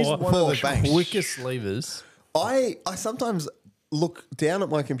heard He's 4, one of the Bang. quickest levers. I sometimes look down at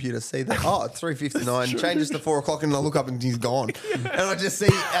my computer, see that, it's 3:59, changes to 4 o'clock, and I look up and he's gone. And I just see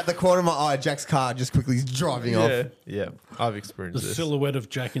at the corner of my eye, Jack's car just quickly driving off. Yeah. I've the experienced this. silhouette of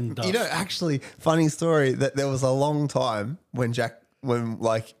Jack in dust. You know, actually, funny story that there was a long time when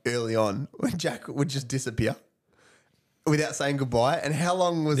early on, when Jack would just disappear without saying goodbye. And how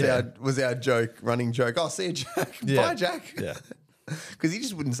long was our running joke? Oh, see you, Jack. Yeah. Bye, Jack. Yeah. Because he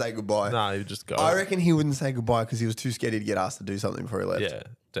just wouldn't say goodbye. No, he would just go. I reckon he wouldn't say goodbye because he was too scared he'd get asked to do something before he left. Yeah,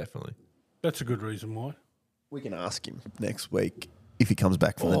 definitely. That's a good reason why. We can ask him next week if he comes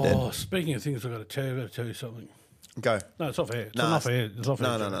back from the dead. Speaking of things I've got to tell you, I've got to tell you something. Go. No, it's off air. It's No, off air. It's off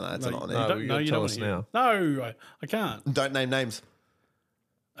air. no, it's not on air. You No, don't, you no, gotta you tell don't us wanna hear. No, I can't. Don't name names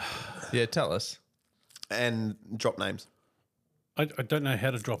Yeah, tell us. and drop names. I don't know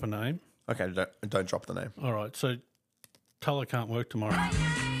how to drop a name. Okay, don't drop the name. All right, so Tuller can't work tomorrow.